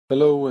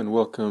Hello and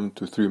welcome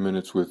to 3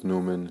 Minutes with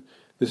Newman.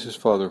 This is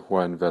Father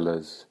Juan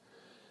Velez.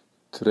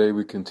 Today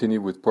we continue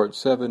with part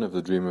 7 of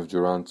the dream of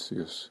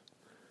Gerontius.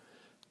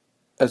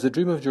 As the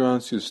dream of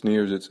Gerontius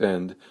nears its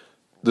end,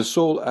 the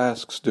soul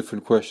asks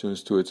different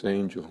questions to its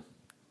angel.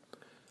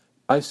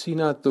 I see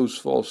not those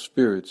false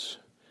spirits.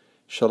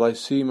 Shall I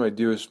see my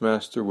dearest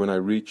master when I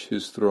reach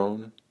his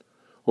throne?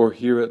 Or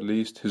hear at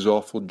least his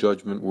awful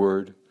judgment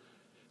word,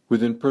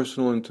 with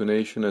impersonal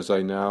intonation as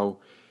I now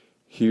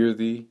hear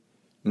thee,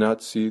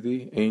 not see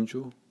thee,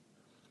 angel?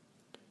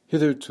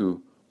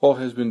 Hitherto all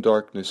has been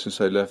darkness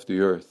since I left the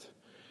earth.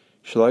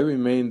 Shall I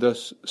remain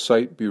thus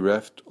sight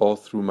bereft all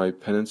through my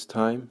penance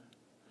time?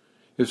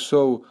 If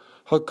so,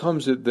 how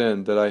comes it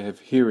then that I have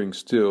hearing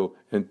still,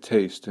 and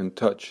taste and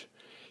touch,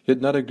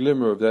 yet not a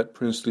glimmer of that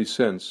princely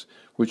sense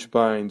which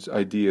binds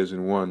ideas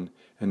in one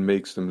and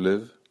makes them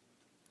live?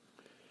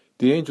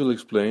 The angel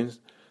explains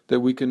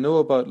that we can know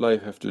about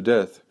life after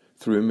death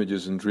through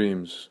images and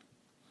dreams.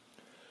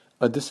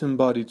 A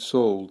disembodied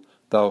soul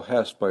thou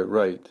hast by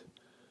right,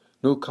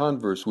 no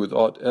converse with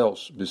aught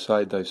else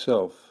beside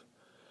thyself.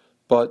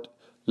 But,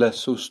 lest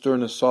so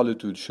stern a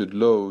solitude should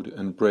load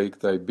and break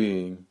thy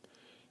being,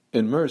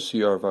 in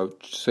mercy are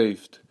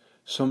vouchsafed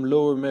some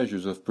lower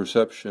measures of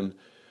perception,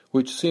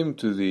 which seem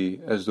to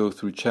thee as though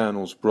through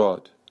channels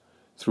brought,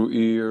 through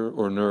ear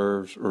or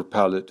nerves or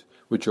palate,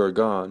 which are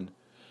gone,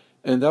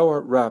 and thou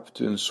art wrapped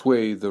and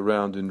swathed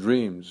around in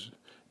dreams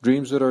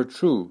that are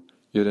true,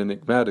 yet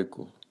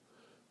enigmatical.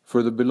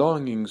 For the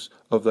belongings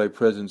of thy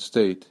present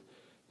state,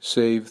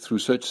 save through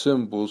such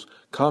symbols,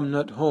 come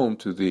not home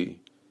to thee,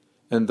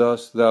 and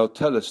thus thou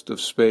tellest of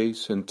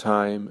space and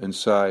time and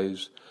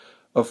size,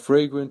 of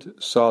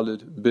fragrant,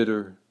 solid,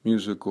 bitter,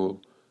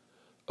 musical,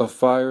 of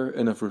fire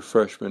and of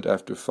refreshment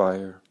after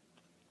fire.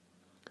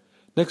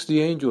 Next the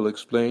angel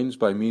explains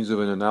by means of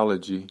an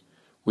analogy,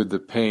 with the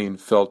pain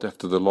felt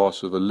after the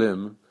loss of a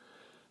limb,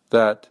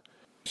 that,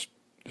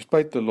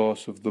 despite the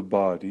loss of the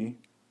body,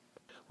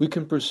 we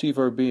can perceive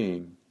our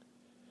being,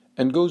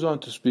 and goes on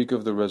to speak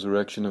of the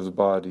resurrection of the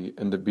body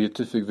and the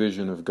beatific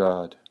vision of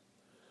God.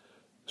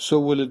 So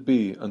will it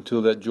be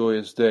until that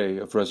joyous day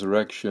of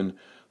resurrection,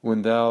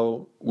 when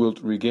thou wilt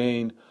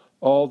regain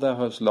all thou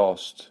hast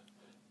lost,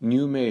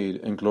 new made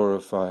and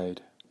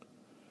glorified.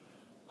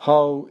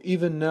 How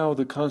even now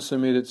the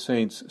consummated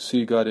saints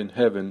see God in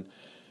heaven,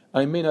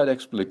 I may not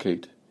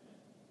explicate.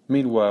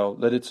 Meanwhile,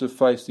 let it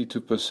suffice thee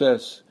to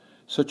possess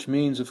such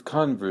means of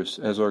converse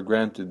as are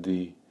granted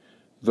thee,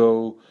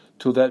 though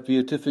till that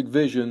beatific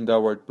vision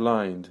thou art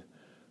blind,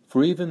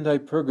 for even thy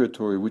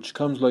purgatory, which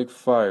comes like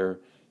fire,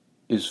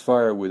 is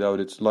fire without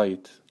its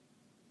light.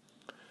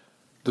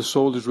 The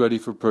soul is ready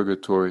for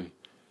purgatory,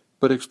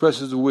 but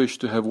expresses a wish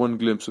to have one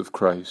glimpse of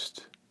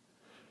Christ.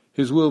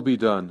 His will be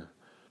done.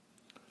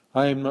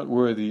 I am not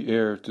worthy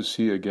e'er to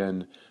see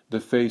again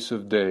the face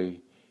of day,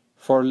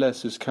 far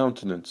less his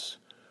countenance,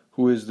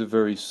 who is the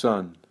very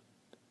sun.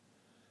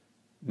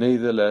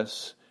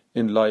 Natheless,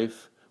 in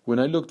life, when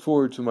I looked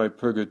forward to my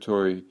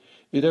purgatory,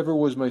 it ever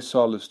was my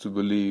solace to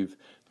believe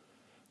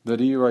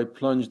that ere I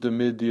plunged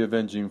amid the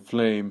avenging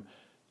flame,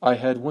 I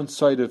had one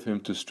sight of him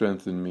to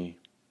strengthen me.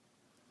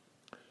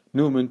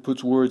 Newman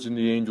puts words in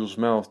the angel's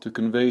mouth to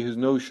convey his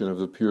notion of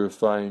the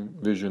purifying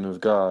vision of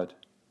God.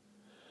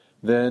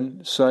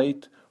 Then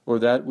sight, or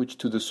that which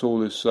to the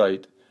soul is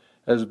sight,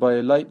 as by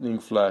a lightning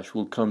flash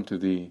will come to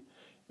thee,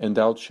 and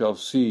thou shalt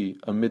see,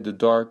 amid the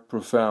dark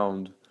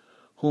profound,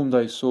 whom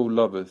thy soul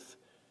loveth,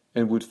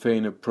 and would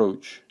fain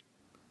approach.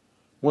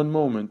 One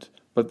moment,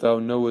 but thou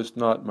knowest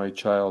not, my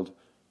child,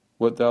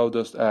 what thou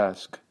dost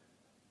ask.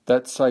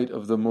 That sight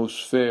of the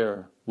most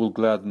fair will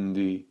gladden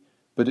thee,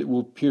 but it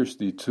will pierce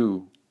thee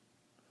too.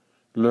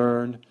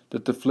 Learn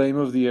that the flame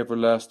of the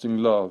everlasting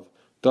love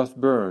doth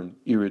burn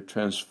ere it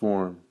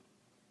transform.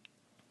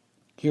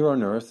 Here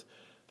on earth,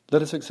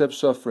 let us accept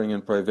suffering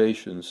and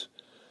privations,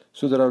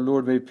 so that our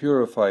Lord may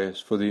purify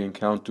us for the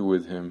encounter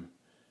with him,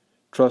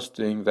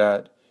 trusting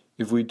that,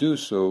 if we do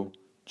so,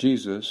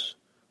 Jesus,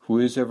 who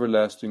is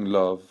everlasting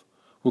love,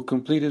 will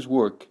complete his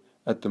work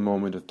at the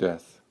moment of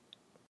death.